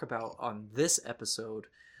to talk about on this episode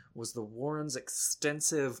was the Warrens'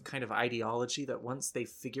 extensive kind of ideology that once they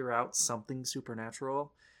figure out something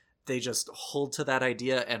supernatural, they just hold to that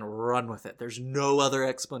idea and run with it. There's no other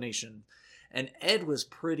explanation. And Ed was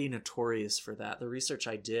pretty notorious for that. The research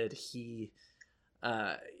I did, he,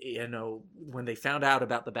 when they found out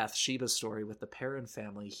about the Bathsheba story with the Perrin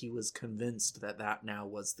family, he was convinced that that now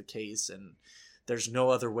was the case. And there's no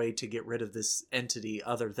other way to get rid of this entity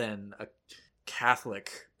other than a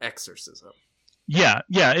Catholic exorcism. Yeah.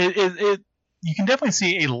 You can definitely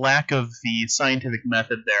see a lack of the scientific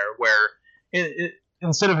method there, where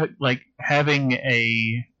instead of like having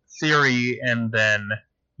a theory and then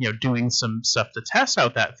doing some stuff to test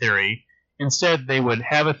out that theory, instead they would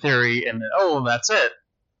have a theory and then that's it.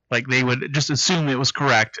 Like they would just assume it was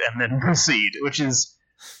correct and then proceed, which is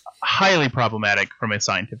highly problematic from a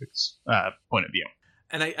scientific point of view.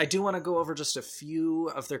 And I do want to go over just a few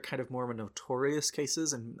of their kind of more notorious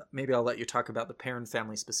cases, and maybe I'll let you talk about the Perrin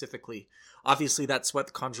family specifically. Obviously, that's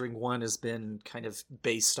what Conjuring 1 has been kind of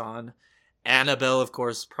based on. Annabelle, of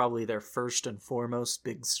course, probably their first and foremost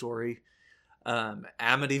big story.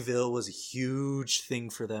 Amityville was a huge thing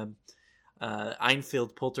for them.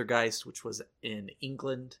 Enfield Poltergeist, which was in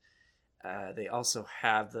England. They also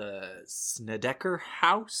have the Snedeker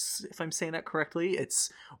House, if I'm saying that correctly.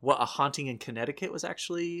 It's what A Haunting in Connecticut was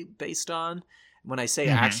actually based on. When I say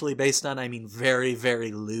actually based on, I mean very,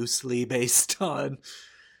 very loosely based on.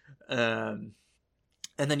 And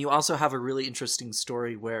then you also have a really interesting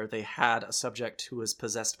story where they had a subject who was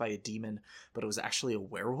possessed by a demon, but it was actually a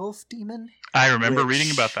werewolf demon. I remember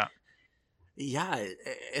reading about that. Yeah,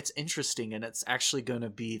 it's interesting, and it's actually going to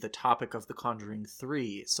be the topic of The Conjuring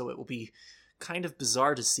 3, so it will be kind of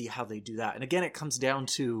bizarre to see how they do that. And again, it comes down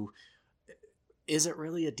to, is it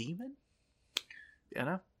really a demon?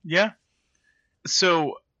 Yeah.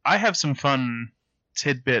 So I have some fun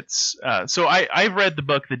tidbits. So I've read the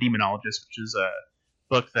book The Demonologist, which is a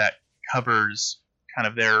book that covers kind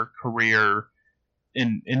of their career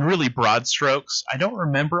in really broad strokes. I don't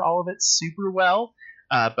remember all of it super well.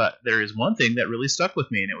 But there is one thing that really stuck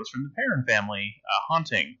with me, and it was from the Perrin family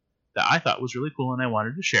haunting that I thought was really cool and I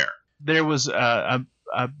wanted to share. There was a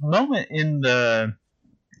moment in the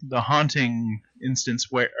haunting instance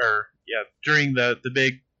during the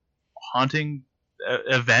big haunting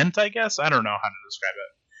event, I guess. I don't know how to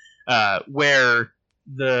describe it. Where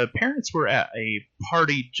the parents were at a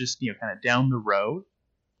party just kind of down the road,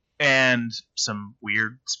 and some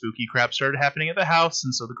weird spooky crap started happening at the house,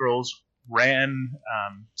 and so the girls ran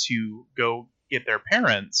to go get their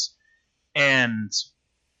parents, and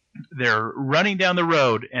they're running down the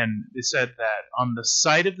road, and they said that on the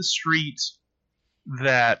side of the street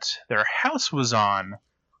that their house was on,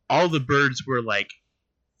 all the birds were like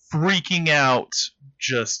freaking out,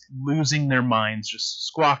 just losing their minds, just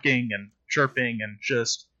squawking and chirping, and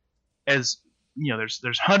just as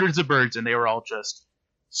there's hundreds of birds, and they were all just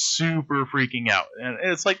super freaking out. And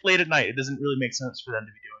it's like late at night, it doesn't really make sense for them to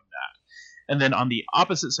be doing that. And then on the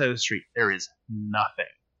opposite side of the street, there is nothing.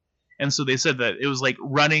 And so they said that it was like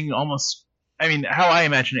running almost, how I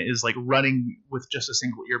imagine it is like running with just a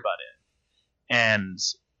single earbud in. And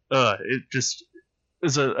it just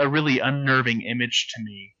is a really unnerving image to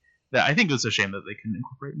me that I think it's a shame that they couldn't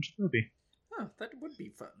incorporate into the movie. Oh, that would be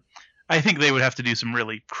fun. I think they would have to do some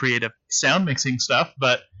really creative sound mixing stuff,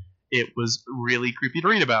 but it was really creepy to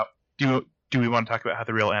read about. Do we want to talk about how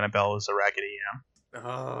the real Annabelle is a Raggedy Ann?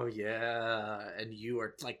 Oh, yeah. And you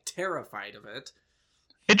are, terrified of it.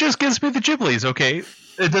 It just gives me the Ghiblies, okay?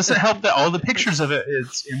 It doesn't help that all the pictures of it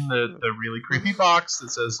is in the really creepy box that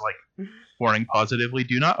says, warning positively,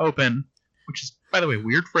 do not open, which is, by the way,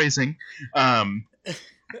 weird phrasing. But,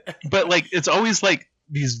 it's always,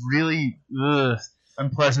 these really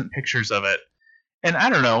unpleasant pictures of it. And I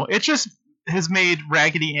don't know, it just has made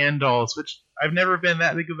Raggedy Ann dolls, which I've never been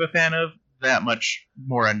that big of a fan of, that much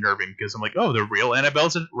more unnerving, because I'm like, oh, the real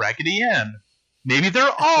Annabelle's a Raggedy Ann. Maybe they're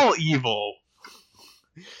all evil.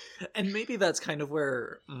 And maybe that's kind of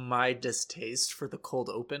where my distaste for the cold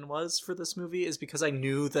open was for this movie, is because I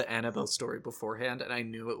knew the Annabelle story beforehand, and I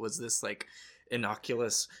knew it was this,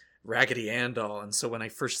 innocuous Raggedy Ann doll. And so when I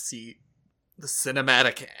first see the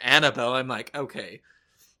cinematic Annabelle, I'm like, okay,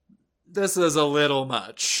 this is a little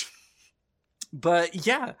much. But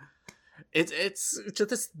yeah, it's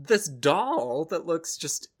just this doll that looks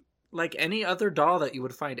just like any other doll that you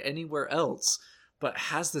would find anywhere else, but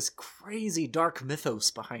has this crazy dark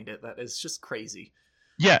mythos behind it that is just crazy.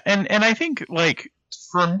 Yeah, and I think,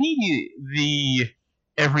 for me, the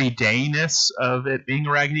everydayness of it being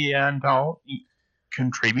a Raggedy Ann doll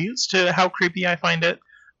contributes to how creepy I find it.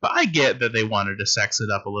 But I get that they wanted to sex it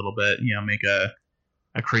up a little bit, make a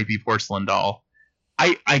creepy porcelain doll.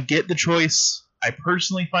 I get the choice. I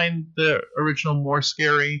personally find the original more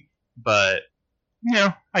scary, but,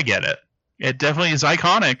 I get it. It definitely is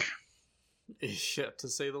iconic. Yeah, to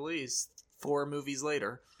say the least. 4 movies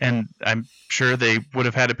later. And I'm sure they would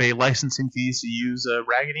have had to pay licensing fees to use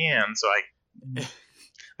Raggedy Ann, so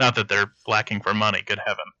not that they're lacking for money, good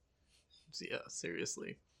heaven. Yeah,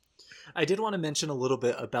 seriously. I did want to mention a little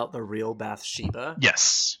bit about the real Bathsheba.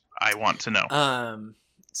 Yes, I want to know.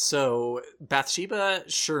 So Bathsheba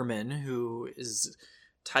Sherman, who is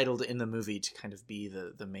titled in the movie to kind of be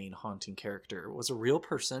the main haunting character, was a real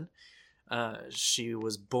person. She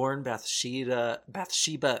was born Bathsheba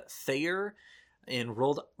Thayer in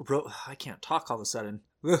I can't talk all of a sudden.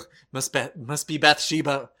 Ugh, must be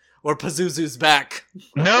Bathsheba or Pazuzu's back.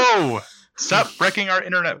 No! Stop wrecking our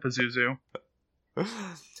internet, Pazuzu.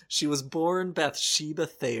 She was born Bathsheba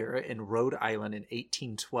Thayer in Rhode Island in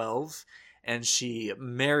 1812, and she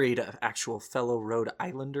married an actual fellow Rhode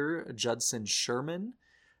Islander, Judson Sherman.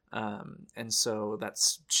 And so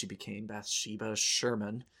she became Bathsheba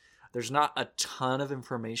Sherman. There's not a ton of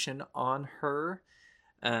information on her.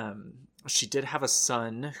 She did have a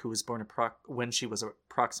son who was born when she was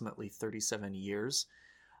approximately 37 years.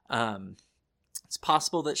 It's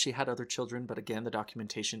possible that she had other children, but again, the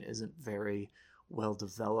documentation isn't very well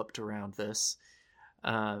developed around this.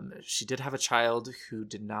 She did have a child who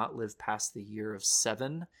did not live past the year of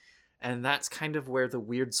 7. And that's kind of where the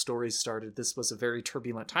weird stories started. This was a very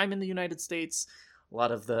turbulent time in the United States. A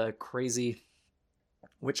lot of the crazy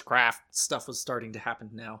witchcraft stuff was starting to happen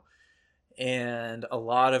now. And a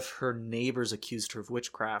lot of her neighbors accused her of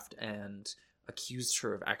witchcraft and accused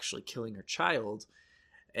her of actually killing her child.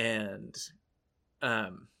 And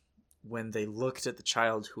when they looked at the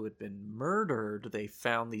child who had been murdered, they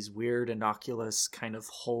found these weird innocuous kind of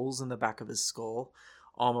holes in the back of his skull,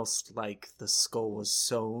 almost like the skull was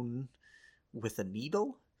sewn with a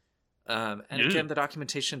needle. And again, the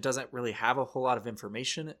documentation doesn't really have a whole lot of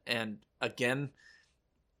information. And again,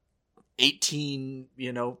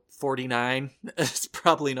 1849 is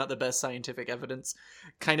probably not the best scientific evidence.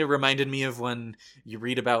 Kind of reminded me of when you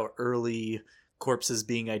read about early corpses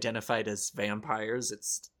being identified as vampires.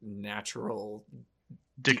 It's natural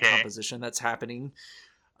decomposition that's happening.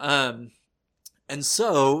 And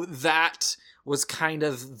so that was kind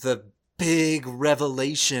of the big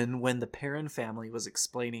revelation when the Perrin family was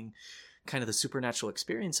explaining kind of the supernatural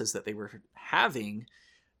experiences that they were having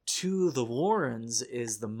to the Warrens.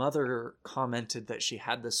 Is the mother commented that she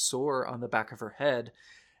had this sore on the back of her head,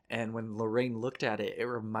 and when Lorraine looked at it, it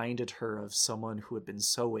reminded her of someone who had been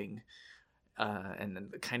sewing,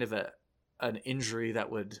 and kind of an injury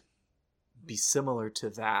that would be similar to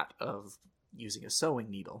that of using a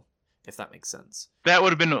sewing needle, if that makes sense. That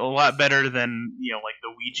would have been a lot better than, like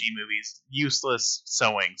the Ouija movies, useless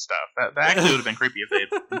sewing stuff. That actually would have been creepy if they had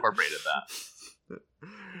incorporated that.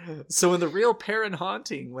 So in the real Perrin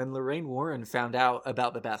haunting, when Lorraine Warren found out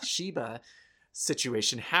about the Bathsheba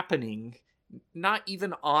situation happening, not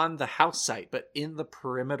even on the house site, but in the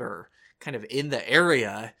perimeter, kind of in the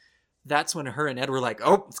area, that's when her and Ed were like,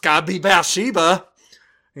 oh, it's gotta be Bathsheba,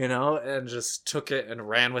 and just took it and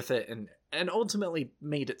ran with it and ultimately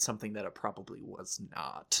made it something that it probably was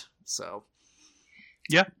not. So,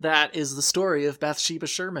 yeah, that is the story of Bathsheba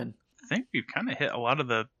Sherman. I think we've kind of hit a lot of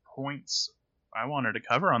the points I wanted to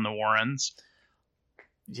cover on the Warrens.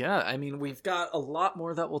 Yeah, I mean, we've got a lot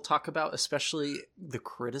more that we'll talk about, especially the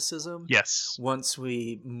criticism. Yes. Once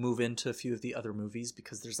we move into a few of the other movies,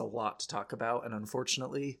 because there's a lot to talk about, and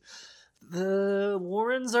unfortunately, the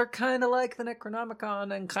Warrens are kind of like the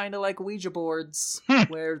Necronomicon and kind of like Ouija boards,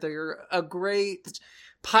 where they're a great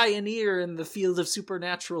pioneer in the field of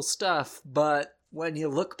supernatural stuff, but when you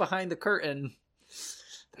look behind the curtain,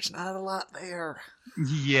 there's not a lot there.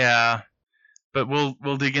 Yeah, but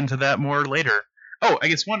we'll dig into that more later. Oh, I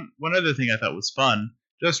guess one other thing I thought was fun,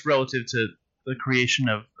 just relative to the creation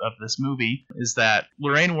of this movie, is that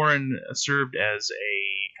Lorraine Warren served as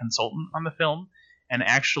a consultant on the film, and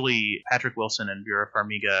actually Patrick Wilson and Vera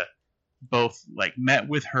Farmiga both met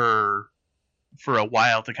with her for a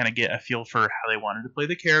while to kind of get a feel for how they wanted to play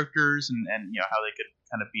the characters and how they could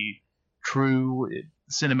kind of be true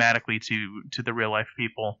cinematically to the real life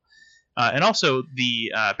people. And also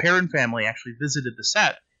the Perrin family actually visited the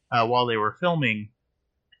set while they were filming,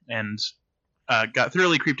 and got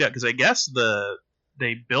thoroughly creeped out because I guess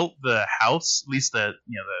they built the house, at least the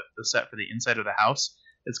set for the inside of the house,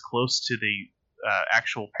 as close to the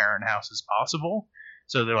actual Perrin house as possible.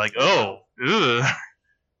 So they're like, oh, ugh,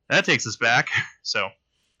 that takes us back. So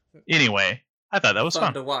anyway, I thought that was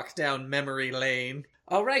fun to walk down memory lane.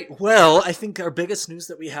 All right. Well, I think our biggest news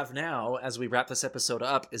that we have now, as we wrap this episode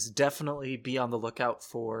up, is definitely be on the lookout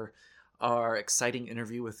for our exciting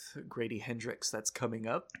interview with Grady Hendrix that's coming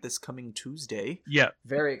up this coming Tuesday. Yeah.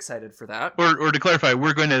 Very excited for that. Or to clarify,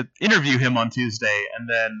 we're going to interview him on Tuesday, and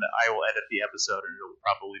then I will edit the episode, and it'll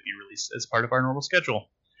probably be released as part of our normal schedule.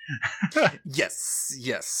 Yes.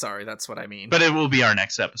 Sorry, that's what I mean. But it will be our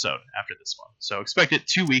next episode after this one. So expect it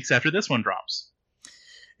 2 weeks after this one drops.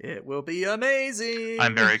 It will be amazing.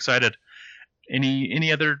 I'm very excited.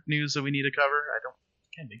 Any other news that we need to cover?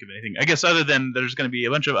 Can't think of anything. I guess other than there's going to be a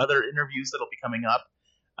bunch of other interviews that'll be coming up.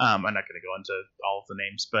 I'm not going to go into all of the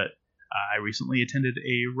names, but I recently attended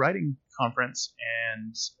a writing conference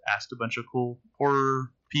and asked a bunch of cool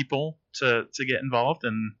horror people to get involved,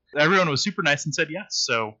 and everyone was super nice and said yes.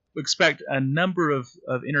 So expect a number of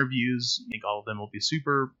interviews. I think all of them will be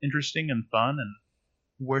super interesting and fun and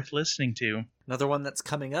worth listening to. Another one that's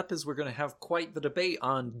coming up is we're going to have quite the debate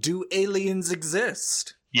on, do aliens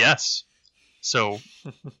exist? Yes. So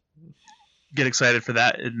get excited for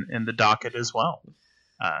that in the docket as well.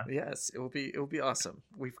 Yes, it will be awesome.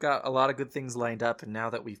 We've got a lot of good things lined up, and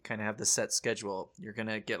now that we've kind of have the set schedule, you're going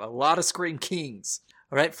to get a lot of Scream Kings.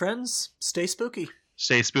 All right, friends, stay spooky.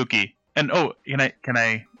 Stay spooky. And can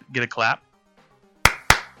I get a clap?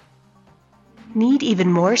 Need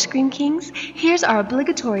even more Scream Kings? Here's our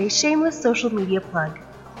obligatory shameless social media plug.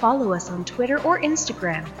 Follow us on Twitter or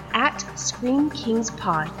Instagram at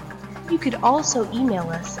ScreamKingsPod. You could also email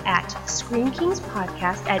us at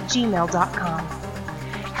screamkingspodcast@gmail.com.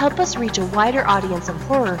 Help us reach a wider audience of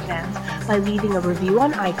horror fans by leaving a review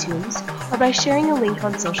on iTunes or by sharing a link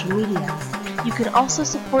on social media. You can also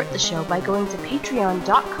support the show by going to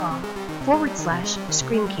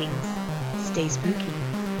patreon.com/ScreamKings. Stay spooky.